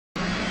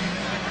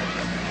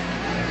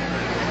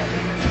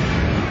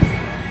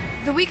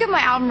The week of my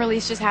album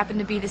release just happened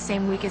to be the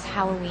same week as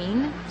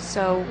Halloween.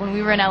 So when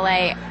we were in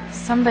LA,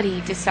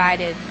 somebody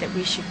decided that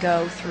we should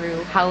go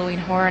through Halloween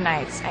Horror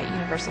Nights at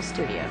Universal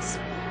Studios.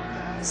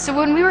 So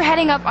when we were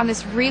heading up on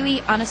this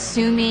really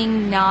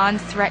unassuming,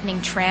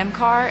 non-threatening tram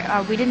car,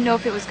 we didn't know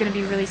if it was going to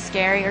be really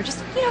scary or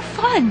just,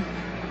 fun.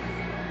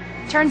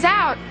 Turns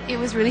out, it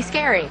was really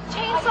scary.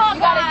 Chainsaw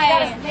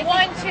guys!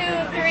 1,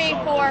 2, 3,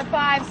 4,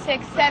 5,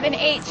 6, 7,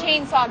 8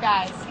 chainsaw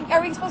guys. Are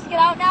we supposed to get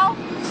out now?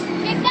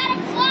 They've got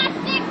a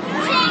plastic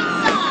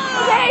chainsaw!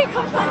 Okay,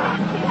 come on!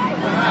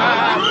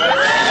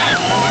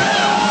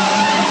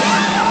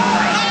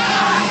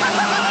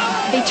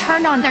 They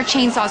turned on their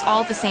chainsaws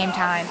all at the same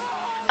time,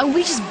 and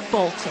we just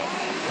bolted.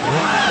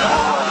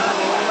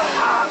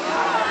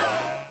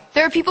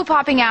 There are people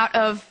popping out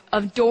of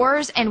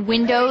doors and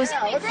windows.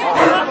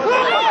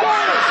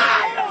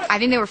 I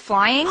think they were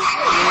flying.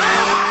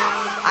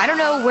 I don't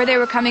know where they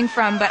were coming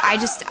from, but I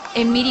just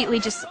immediately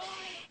just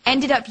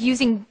ended up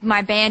using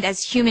my band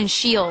as human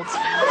shields.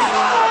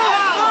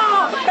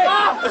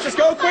 Let's just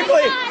go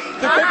quickly.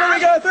 The quicker we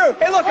go through.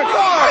 Hey, look, a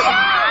car!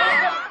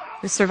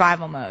 It was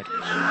survival mode.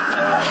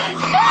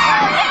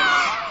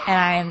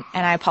 And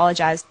I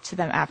apologized to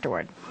them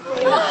afterward.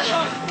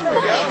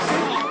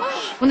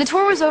 When the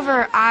tour was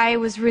over, I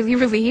was really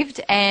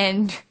relieved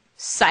and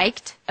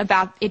psyched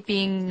about it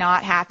being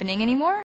not happening anymore.